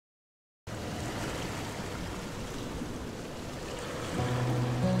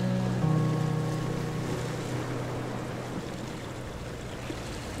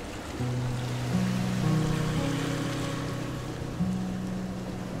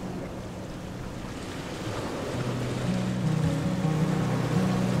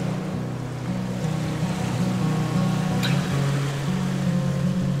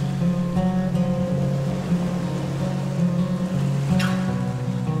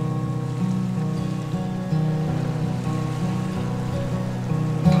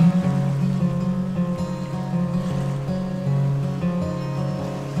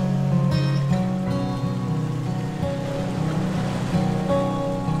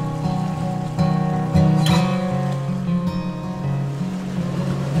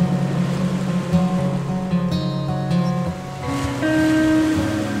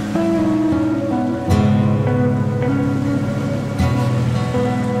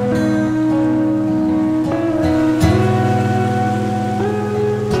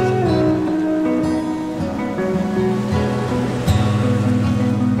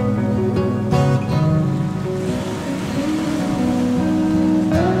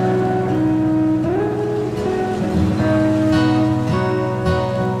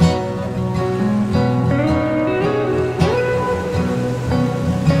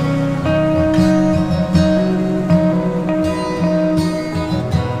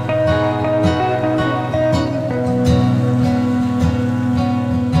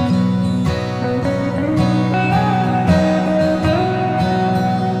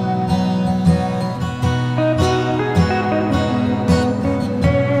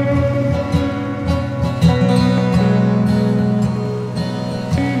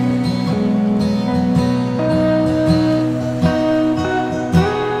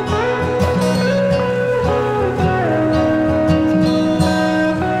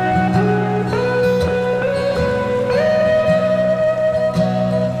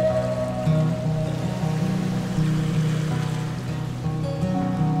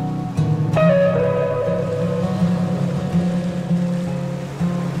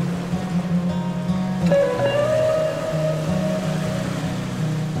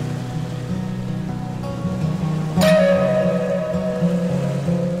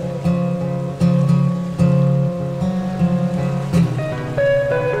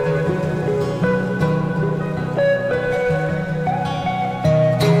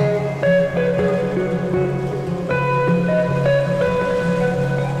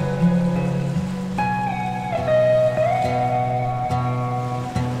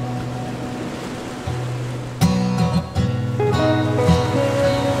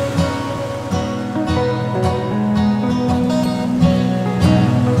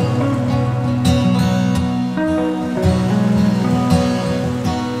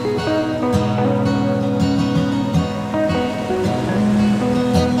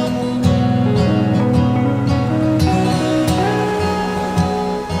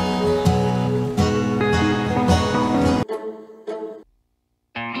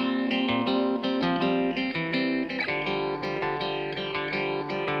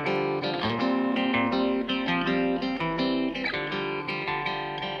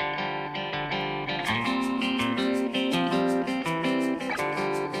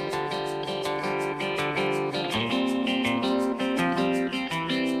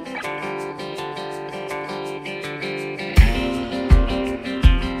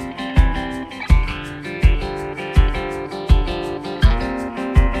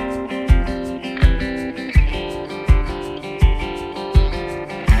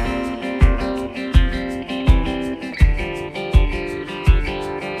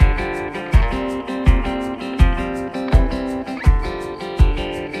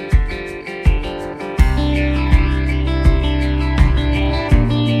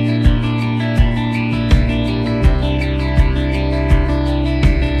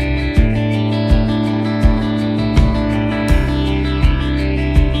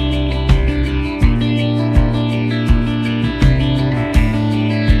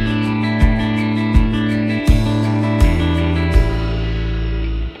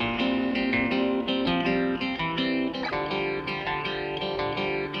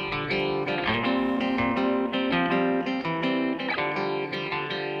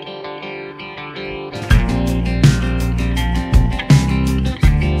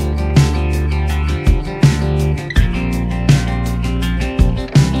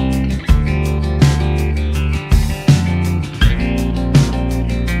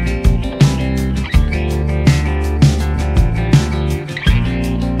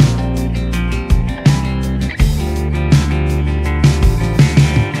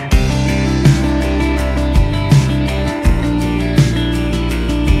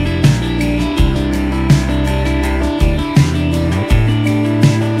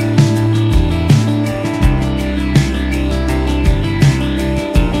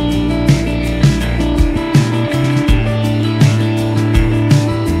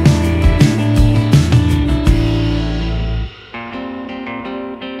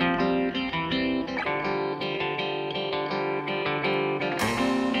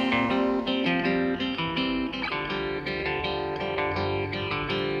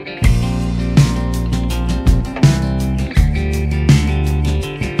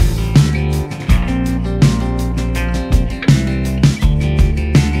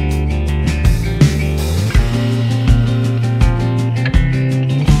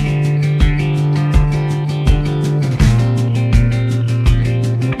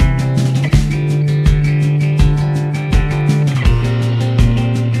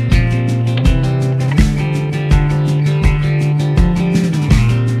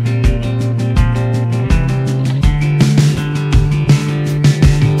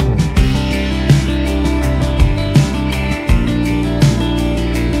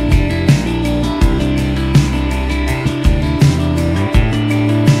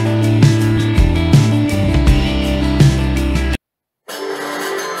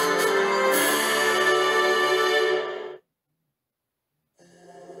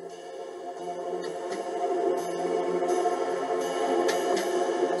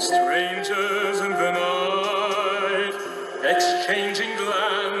Strangers in the night, exchanging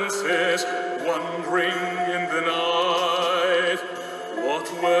glances, wandering in the night.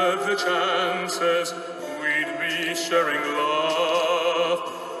 What were the chances we'd be sharing love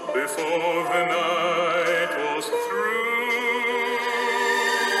before the night was through?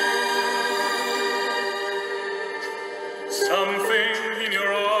 Something in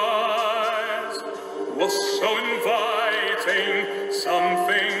your eyes was so inviting,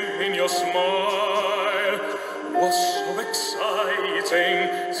 something in your smile was so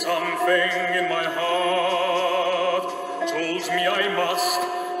exciting, something in my heart told me I must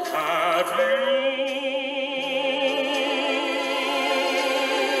have you.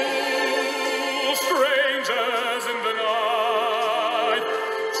 Strangers in the night,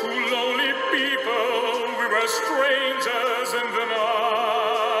 two lonely people, we were strangers in the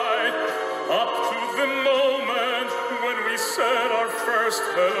night, up to the moment when we said our first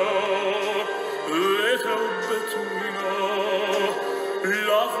hello. Little bit we know,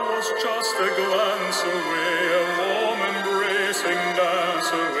 love was just a glance away, a warm embracing dance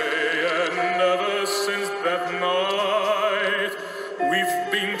away. And ever since that night, we've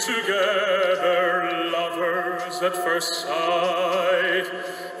been together, lovers at first sight.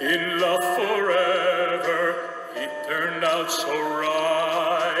 In love forever, it turned out so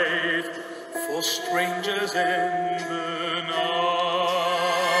right, for strangers in the night.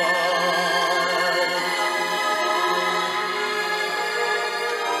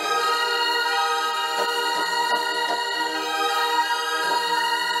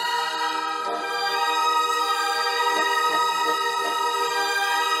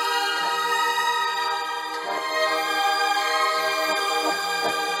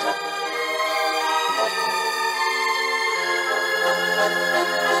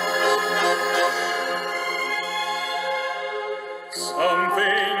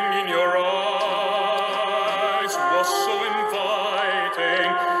 Something in your eyes was so inviting,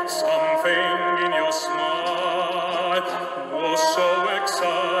 something in your smile was so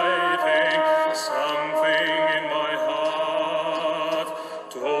exciting, something in my heart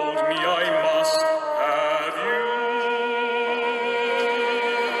told me I must have you.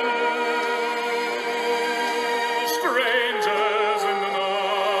 Strangers in the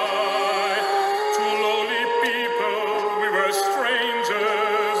night, two lonely people, we were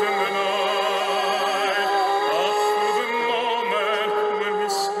strangers in the night, up to the moment when we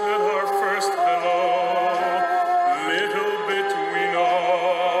said our first hello. Little bit we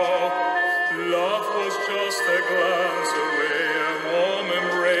know, love was just a glance away, a warm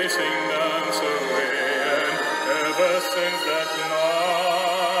embracing dance away. And ever since that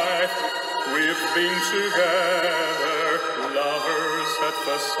night, we've been together, lovers at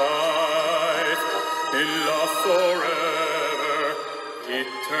first sight, in love forever. It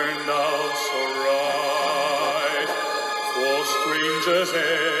turned out so right, for strangers